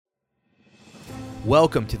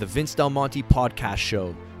Welcome to the Vince Del Monte podcast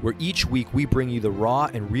show, where each week we bring you the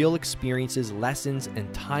raw and real experiences, lessons,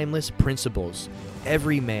 and timeless principles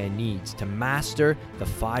every man needs to master the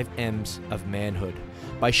 5 M's of manhood.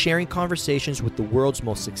 By sharing conversations with the world's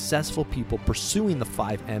most successful people pursuing the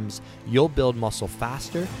 5 M's, you'll build muscle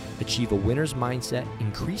faster, achieve a winner's mindset,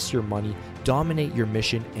 increase your money, dominate your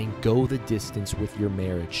mission, and go the distance with your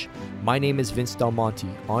marriage. My name is Vince Del Monte,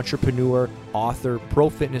 entrepreneur, author,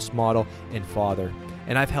 pro fitness model, and father.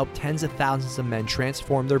 And I've helped tens of thousands of men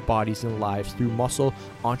transform their bodies and lives through muscle,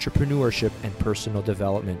 entrepreneurship, and personal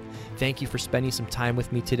development. Thank you for spending some time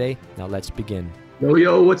with me today. Now let's begin.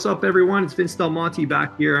 Yo, what's up, everyone? It's Vince Del Monte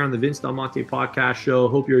back here on the Vince Del Monte podcast show.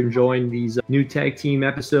 Hope you're enjoying these new tag team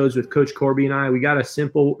episodes with Coach Korby and I. We got a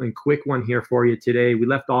simple and quick one here for you today. We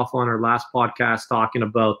left off on our last podcast talking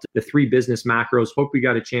about the 3 business macros. Hope you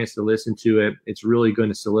got a chance to listen to it. It's really going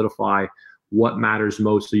to solidify what matters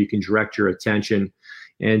most so you can direct your attention.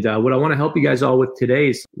 And what I want to help you guys all with today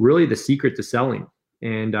is really the secret to selling.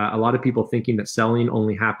 And a lot of people thinking that selling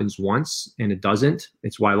only happens once, and it doesn't.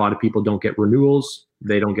 It's why a lot of people don't get renewals,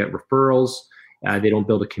 they don't get referrals, they don't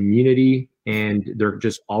build a community, and they're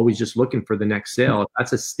just always just looking for the next sale. If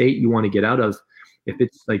that's a state you want to get out of, if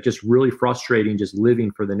it's like just really frustrating, just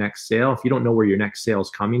living for the next sale, if you don't know where your next sale is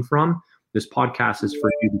coming from, this podcast is for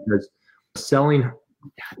you, because selling,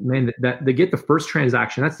 man, that they get the first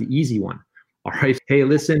transaction, that's the easy one. All right. Hey,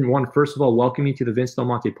 listen, first of all, welcome you to the Vince Del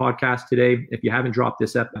Monte podcast today. If you haven't dropped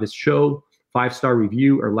this show, 5-star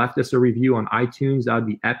review or left us a review on iTunes, that would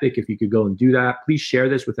be epic if you could go and do that. Please share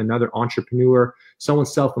this with another entrepreneur, someone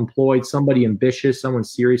self-employed, somebody ambitious, someone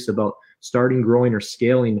serious about starting, growing, or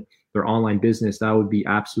scaling their online business. That would be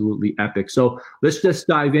absolutely epic. So let's just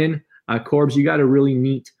dive in. Corbs, you got a really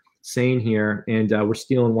neat saying here, and we're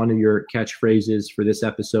stealing one of your catchphrases for this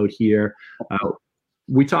episode here.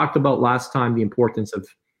 We talked about last time the importance of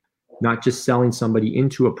not just selling somebody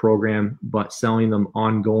into a program, but selling them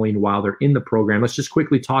ongoing while they're in the program. Let's just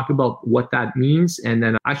quickly talk about what that means. And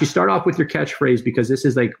then actually start off with your catchphrase, because this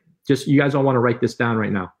is like, just you guys all want to write this down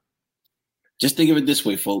right now. Just think of it this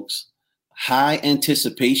way, folks. High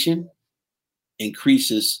anticipation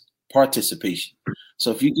increases participation.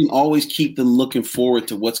 So if you can always keep them looking forward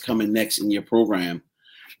to what's coming next in your program,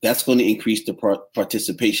 that's going to increase the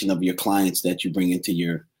participation of your clients that you bring into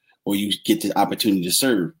or you get the opportunity to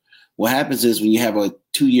serve. What happens is when you have a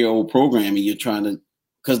 2-year-old program and you're trying to,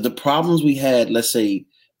 because the problems we had, let's say,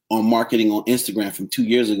 on marketing on Instagram from 2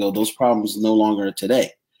 years ago, those problems no longer are today.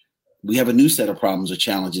 We have a new set of problems or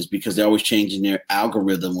challenges because they're always changing their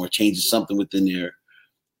algorithm or changing something within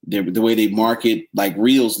the way they market, like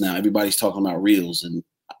Reels now. Everybody's talking about Reels. And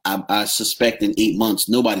I suspect in 8 months,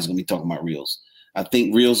 nobody's going to be talking about Reels. I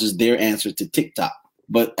think Reels is their answer to TikTok.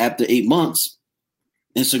 But after 8 months,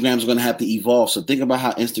 Instagram's going to have to evolve. So think about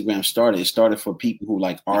how Instagram started. It started for people who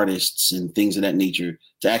like artists and things of that nature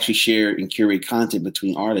to actually share and curate content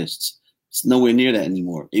between artists. It's nowhere near that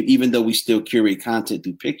anymore. Even though we still curate content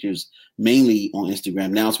through pictures, mainly on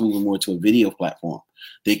Instagram, now it's moving more to a video platform.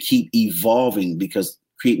 They keep evolving because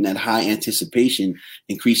creating that high anticipation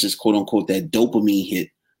increases, quote unquote, that dopamine hit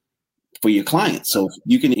for your clients. So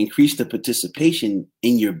you can increase the participation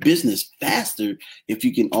in your business faster if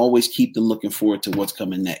you can always keep them looking forward to what's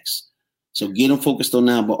coming next. So get them focused on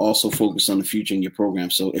now, but also focus on the future in your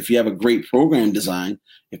program. So if you have a great program design,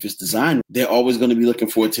 if it's designed, they're always going to be looking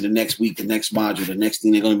forward to the next week, the next module, the next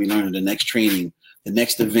thing they're going to be learning, the next training, the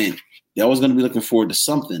next event. They're always going to be looking forward to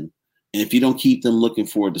something. And if you don't keep them looking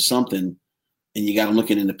forward to something and you got them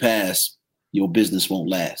looking in the past, your business won't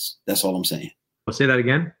last. That's all I'm saying. I'll say that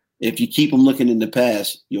again. If you keep them looking in the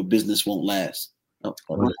past, your business won't last.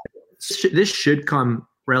 This should come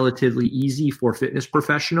relatively easy for fitness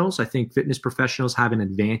professionals. I think fitness professionals have an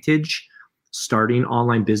advantage starting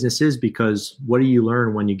online businesses, because what do you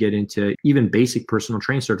learn when you get into even basic personal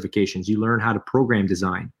training certifications? You learn how to program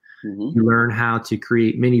design. Mm-hmm. You learn how to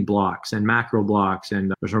create mini blocks and macro blocks,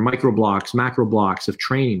 and there's micro blocks, macro blocks of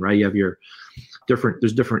training, right? You have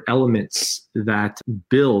there's different elements that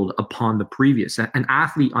build upon the previous. An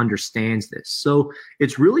athlete understands this. So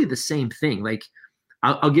it's really the same thing. Like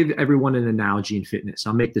I'll give everyone an analogy in fitness.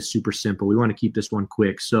 I'll make this super simple. We want to keep this one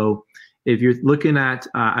quick. So if you're looking at,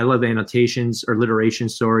 I love annotations or alliteration,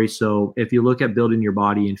 sorry. So if you look at building your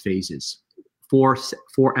body in phases, four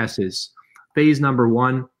S's. Phase number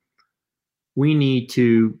 1, we need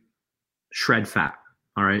to shred fat.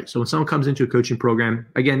 All right. So when someone comes into a coaching program,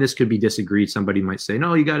 again, this could be disagreed. Somebody might say,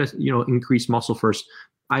 no, you got to, increase muscle first.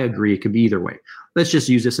 I agree. It could be either way. Let's just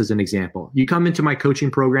use this as an example. You come into my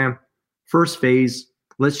coaching program, first phase,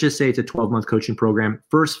 let's just say it's a 12-month coaching program.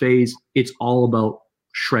 First phase, it's all about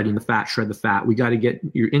shredding the fat, shred the fat. We got to get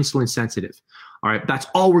your insulin sensitive. All right. That's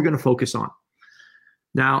all we're going to focus on.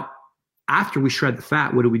 Now, after we shred the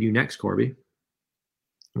fat, what do we do next, Korby?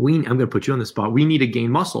 I'm going to put you on the spot. We need to gain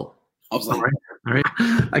muscle. I was like, all right.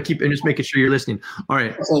 I'm just making sure you're listening. All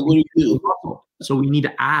right. So what do you do? So we need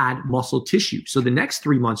to add muscle tissue. So the next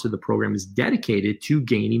 3 months of the program is dedicated to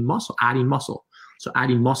gaining muscle, adding muscle. So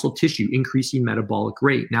adding muscle tissue, increasing metabolic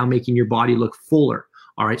rate, now making your body look fuller.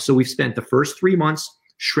 All right. So we've spent the first 3 months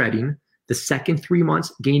shredding, the second 3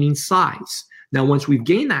 months gaining size. Now, once we've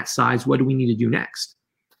gained that size, what do we need to do next?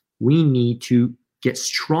 We need to get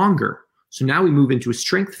stronger. So now we move into a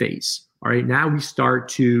strength phase. All right. Now we start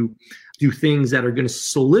to do things that are going to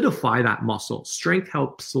solidify that muscle. Strength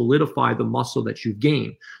helps solidify the muscle that you've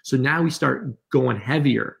gained. So now we start going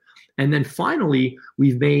heavier. And then finally,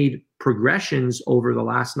 we've made progressions over the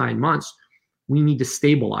last 9 months. We need to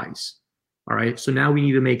stabilize. All right. So now we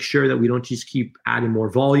need to make sure that we don't just keep adding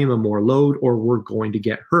more volume and more load, or we're going to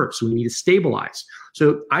get hurt. So we need to stabilize.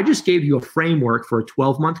 So I just gave you a framework for a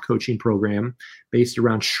 12-month coaching program based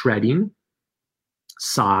around shredding,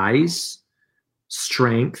 size,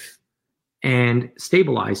 strength, and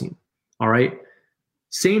stabilizing. All right.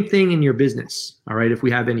 Same thing in your business. All right. If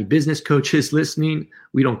we have any business coaches listening,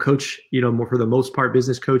 we don't coach, more for the most part,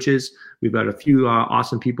 business coaches. We've got a few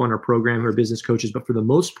awesome people in our program who are business coaches, but for the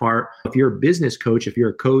most part, if you're a business coach, if you're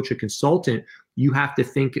a coach, a consultant, you have to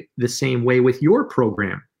think the same way with your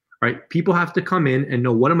program, right? People have to come in and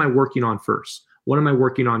know, what am I working on first? What am I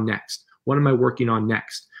working on next? What am I working on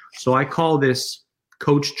next? So I call this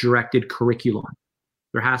coach-directed curriculum.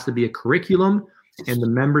 There has to be a curriculum, and the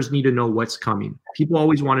members need to know what's coming. People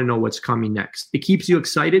always want to know what's coming next. It keeps you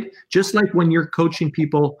excited. Just like when you're coaching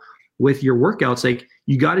people with your workouts, like,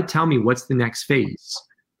 you got to tell me what's the next phase.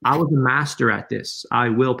 I was a master at this. I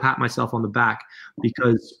will pat myself on the back,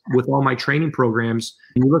 because with all my training programs,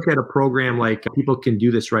 you look at a program like, people can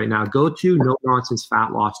do this right now. Go to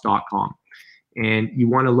nononsensefatloss.com, and you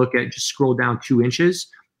want to look at, just scroll down 2 inches,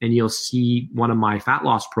 and you'll see one of my fat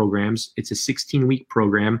loss programs. It's a 16-week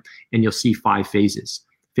program, and you'll see 5 phases.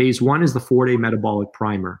 Phase 1 is the 4-day metabolic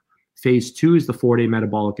primer. Phase 2 is the 4-day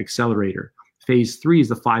metabolic accelerator. Phase 3 is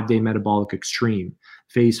the 5-day metabolic extreme.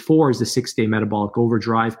 Phase 4 is the 6-day metabolic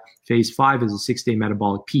overdrive. Phase 5 is the 6-day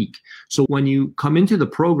metabolic peak. So when you come into the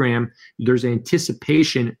program, there's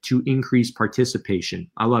anticipation to increase participation.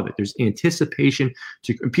 I love it. There's anticipation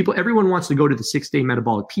to people. Everyone wants to go to the 6-day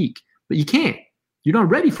metabolic peak, but you can't. You're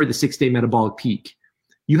not ready for the 6-day metabolic peak.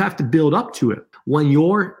 You have to build up to it. When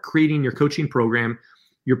you're creating your coaching program,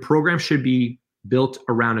 your program should be built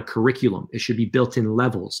around a curriculum. It should be built in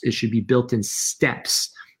levels. It should be built in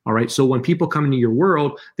steps. All right. So when people come into your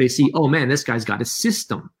world, they see, oh man, this guy's got a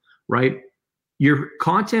system, right? Your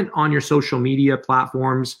content on your social media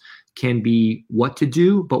platforms can be what to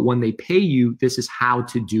do, but when they pay you, this is how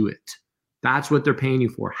to do it. That's what they're paying you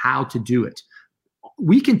for, how to do it.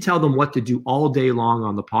 We can tell them what to do all day long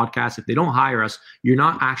on the podcast. If they don't hire us, you're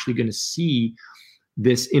not actually going to see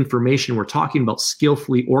this information we're talking about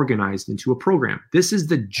skillfully organized into a program. This is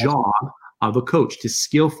the job of a coach, to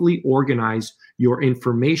skillfully organize your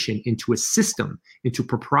information into a system, into a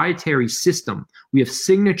proprietary system. We have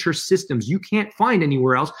signature systems you can't find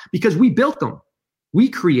anywhere else, because we built them. We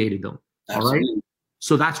created them. Absolutely. All right.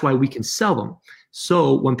 So that's why we can sell them.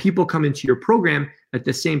 So when people come into your program, at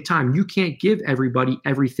the same time, you can't give everybody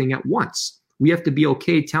everything at once. We have to be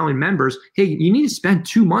okay telling members, hey, you need to spend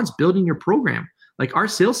 2 months building your program. Like, our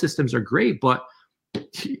sales systems are great, but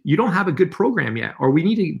you don't have a good program yet. Or we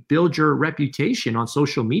need to build your reputation on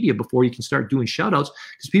social media before you can start doing shout outs.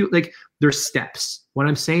 Because people, like, there's steps. What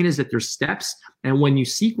I'm saying is that there's steps. And when you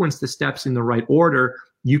sequence the steps in the right order,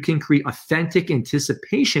 you can create authentic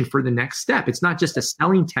anticipation for the next step. It's not just a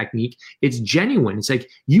selling technique. It's genuine. It's like,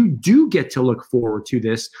 you do get to look forward to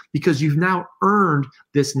this because you've now earned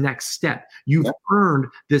this next step. You've earned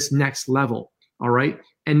this next level. All right.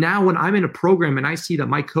 And now when I'm in a program and I see that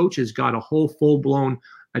my coach has got a whole full-blown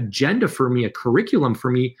agenda for me, a curriculum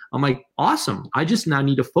for me, I'm like, awesome. I just now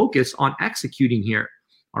need to focus on executing here.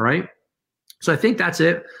 All right. So I think that's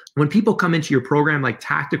it. When people come into your program, like,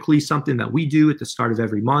 tactically, something that we do at the start of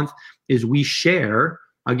every month is we share.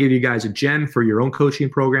 I'll give you guys a gem for your own coaching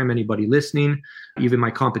program. Anybody listening, even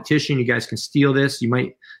my competition, you guys can steal this. You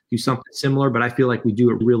might do something similar, but I feel like we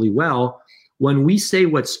do it really well. When we say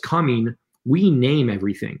what's coming, we name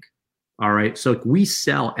everything. All right. So we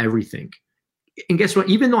sell everything. And guess what?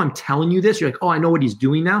 Even though I'm telling you this, you're like, oh, I know what he's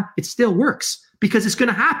doing now. It still works because it's going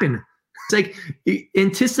to happen. It's like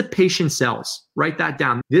anticipation sells. Write that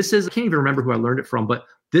down. This is, I can't even remember who I learned it from, but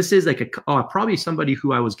this is like probably somebody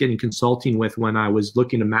who I was getting consulting with when I was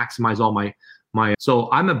looking to maximize all So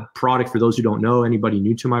I'm a product, for those who don't know, anybody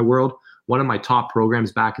new to my world. One of my top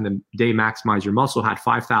programs back in the day, Maximize Your Muscle, had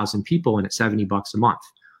 5,000 people in at $70 a month.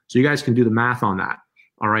 So you guys can do the math on that.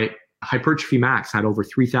 All right. Hypertrophy Max had over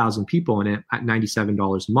 3,000 people in it at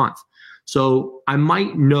 $97 a month. So I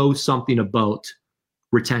might know something about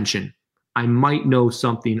retention. I might know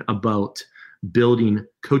something about building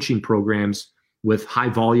coaching programs with high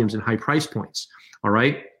volumes and high price points. All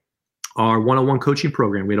right. Our one-on-one coaching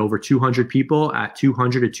program, we had over 200 people at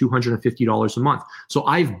 $200 to $250 a month. So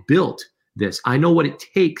I've built this. I know what it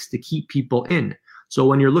takes to keep people in. So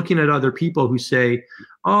when you're looking at other people who say,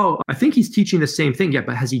 oh, I think he's teaching the same thing. Yeah,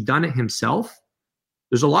 but has he done it himself?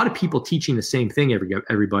 There's a lot of people teaching the same thing,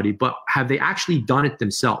 everybody, but have they actually done it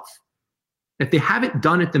themselves? If they haven't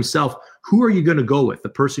done it themselves, who are you going to go with? The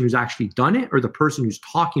person who's actually done it or the person who's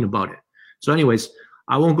talking about it? So anyways,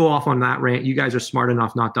 I won't go off on that rant. You guys are smart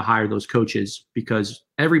enough not to hire those coaches because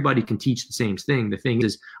everybody can teach the same thing. The thing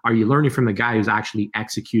is, are you learning from the guy who's actually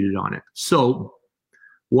executed on it? So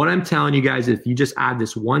what I'm telling you guys, if you just add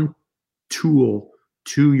this one tool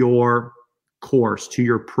to your course, to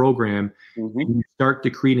your program, you start to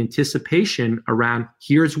create anticipation around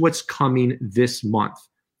here's what's coming this month.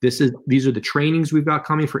 These are the trainings we've got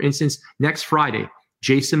coming. For instance, next Friday,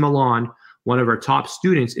 Jason Milan, one of our top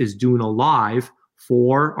students, is doing a live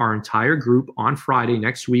for our entire group on Friday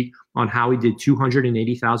next week on how he did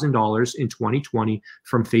 $280,000 in 2020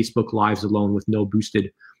 from Facebook Lives alone with no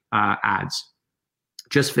boosted ads.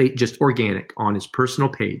 Just organic on his personal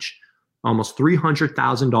page. Almost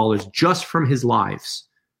 $300,000 just from his lives.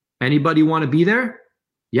 Anybody want to be there?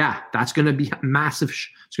 Yeah, that's going to be massive.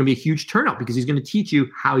 It's going to be a huge turnout because he's going to teach you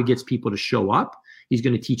how he gets people to show up. He's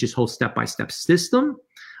going to teach his whole step-by-step system.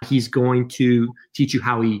 He's going to teach you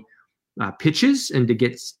how he pitches and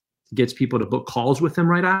gets people to book calls with him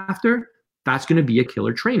right after. That's going to be a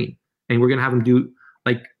killer training. And we're going to have him do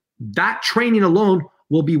like that training alone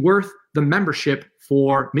will be worth the membership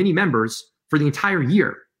for many members for the entire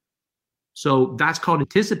year. So that's called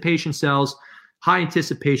anticipation sells. High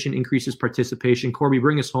anticipation increases participation. Korby,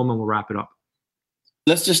 bring us home and we'll wrap it up.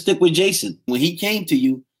 Let's just stick with Jason. When he came to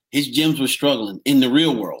you, his gyms were struggling in the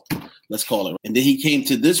real world, let's call it. And then he came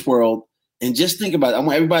to this world, and just think about it. I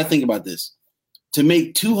want everybody to think about this. To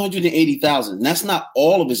make $280,000, that's not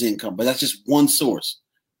all of his income, but that's just one source.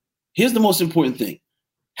 Here's the most important thing.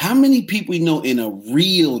 How many people you know in a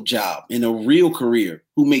real job, in a real career,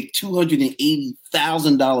 who make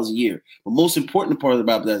 $280,000 a year? But most important part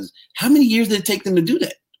about that is how many years did it take them to do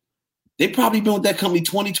that? They've probably been with that company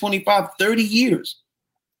 20, 25, 30 years.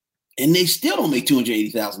 And they still don't make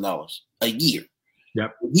 $280,000 a year.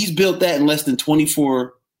 Yep. He's built that in less than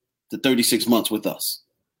 24 to 36 months with us.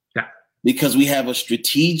 Yeah. Because we have a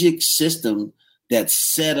strategic system that's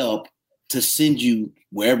set up to send you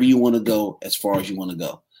wherever you want to go as far as you want to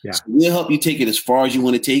go. Yeah. So we'll help you take it as far as you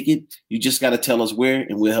want to take it. You just got to tell us where,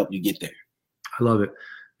 and we'll help you get there. I love it.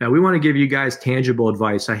 Now, we want to give you guys tangible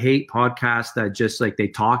advice. I hate podcasts that just like they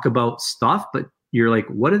talk about stuff, but you're like,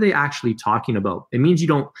 what are they actually talking about? It means you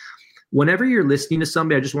don't. Whenever you're listening to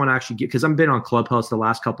somebody, I just want to actually get, because I've been on Clubhouse the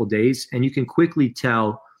last couple of days, and you can quickly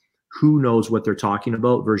tell who knows what they're talking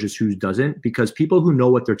about versus who doesn't, because people who know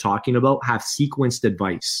what they're talking about have sequenced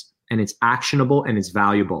advice, and it's actionable and it's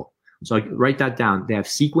valuable. So write that down. They have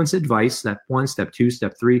sequenced advice, step 1, step 2,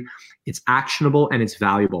 step 3. It's actionable and it's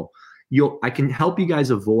valuable. I can help you guys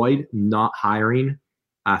avoid not hiring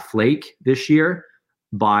Flake this year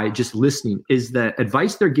by just listening. Is the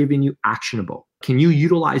advice they're giving you actionable? Can you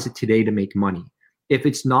utilize it today to make money? If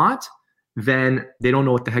it's not, then they don't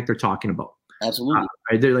know what the heck they're talking about. Absolutely.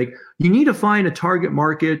 Right? They're like, you need to find a target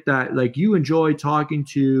market that like you enjoy talking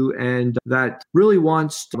to and that really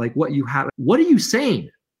wants to, like what you have. What are you saying?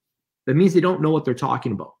 That means they don't know what they're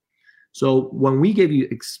talking about. So when we give you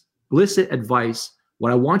explicit advice,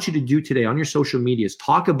 what I want you to do today on your social media is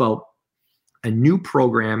talk about a new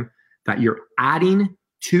program that you're adding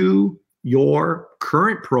to your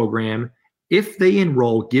current program. If they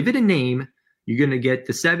enroll, give it a name. You're going to get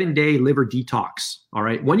the 7-day liver detox. All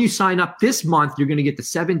right. When you sign up this month, you're going to get the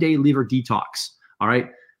 7-day liver detox. All right.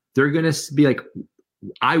 They're going to be like,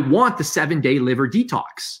 I want the 7-day liver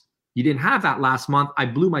detox. You didn't have that last month. I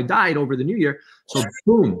blew my diet over the new year. So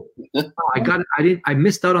boom, I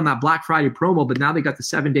missed out on that Black Friday promo, but now they got the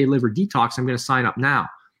 7-day liver detox. I'm going to sign up now.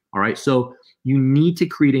 All right. So you need to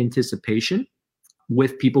create anticipation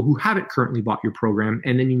with people who haven't currently bought your program.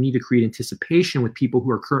 And then you need to create anticipation with people who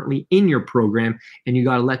are currently in your program. And you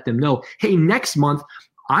got to let them know, hey, next month,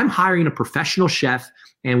 I'm hiring a professional chef,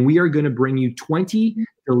 and we are going to bring you 20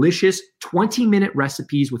 delicious 20-minute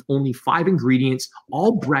recipes with only 5 ingredients,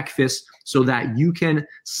 all breakfast, so that you can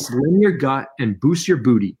slim your gut and boost your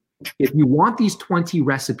booty. If you want these 20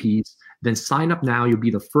 recipes, then sign up now. You'll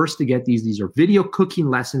be the first to get these. These are video cooking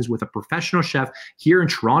lessons with a professional chef here in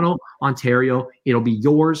Toronto, Ontario. It'll be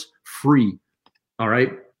yours free. All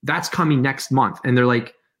right. That's coming next month. And they're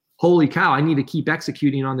like, holy cow, I need to keep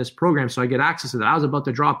executing on this program so I get access to that. I was about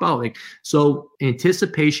to drop out. So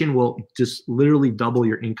anticipation will just literally double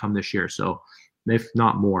your income this year. So if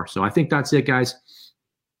not more. So I think that's it, guys.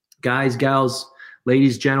 Guys, gals,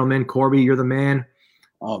 ladies, gentlemen, Korby, you're the man.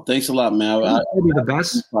 Oh, thanks a lot, man. You're the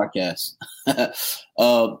best podcast.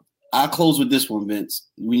 I'll close with this one, Vince.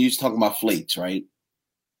 When you're talking about flakes, right?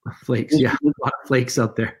 Flakes, yeah. A lot of flakes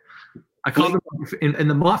out there. I call them, in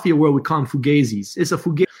the mafia world, we call them fugazis. It's a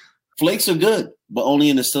fugazi. Flakes are good, but only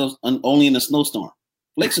in a snowstorm.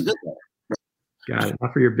 Flakes are good, though. Got it.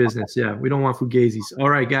 Not for your business. Yeah, we don't want fugazis.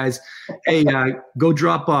 All right, guys. Hey, go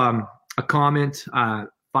drop a comment,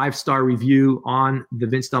 5-star review on the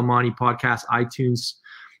Vince Del Monte podcast, iTunes.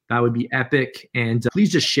 That would be epic. And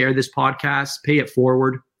please just share this podcast. Pay it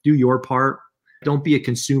forward. Do your part. Don't be a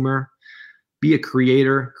consumer. Be a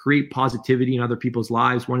creator. Create positivity in other people's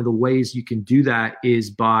lives. One of the ways you can do that is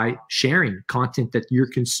by sharing content that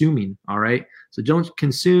you're consuming. All right. So don't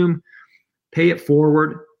consume. Pay it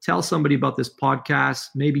forward. Tell somebody about this podcast.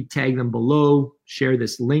 Maybe tag them below. Share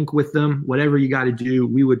this link with them. Whatever you got to do,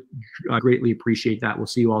 we would greatly appreciate that. We'll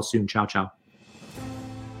see you all soon. Ciao, ciao.